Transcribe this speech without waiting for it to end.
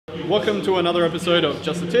Welcome to another episode of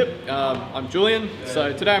Just a Tip. I'm Julian.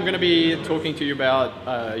 So today I'm going to be talking to you about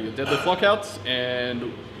your deadlift lockouts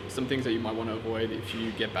and some things that you might want to avoid if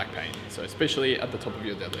you get back pain. So especially at the top of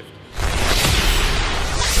your deadlift.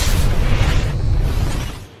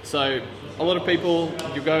 So a lot of people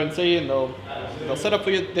you go and see and they'll set up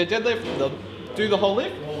for their deadlift, they'll do the whole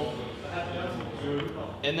lift,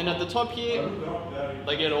 and then at the top here,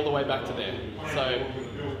 they get all the way back to there. So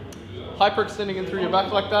hyperextending in through your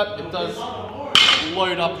back like that, it does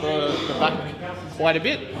load up the back quite a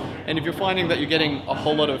bit. And if you're finding that you're getting a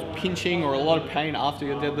whole lot of pinching or a lot of pain after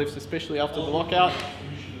your deadlifts, especially after the lockout,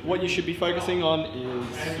 what you should be focusing on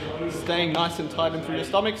is staying nice and tight in through your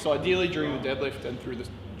stomach. So ideally during the deadlift and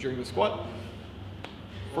during the squat,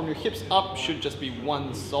 from your hips up should just be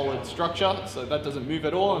one solid structure. So that doesn't move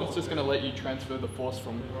at all, and it's just going to let you transfer the force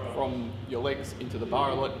from your legs into the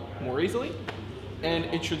bar a lot more easily. And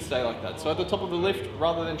it should stay like that. So at the top of the lift,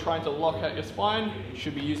 rather than trying to lock out your spine, you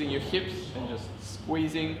should be using your hips and just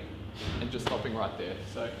squeezing and just stopping right there.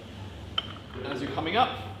 So as you're coming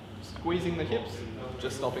up, squeezing the hips,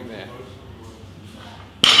 just stopping there.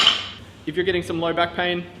 If you're getting some low back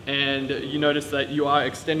pain and you notice that you are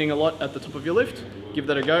extending a lot at the top of your lift, give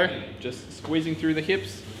that a go. Just squeezing through the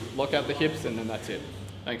hips, lock out the hips, and then that's it.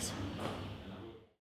 Thanks.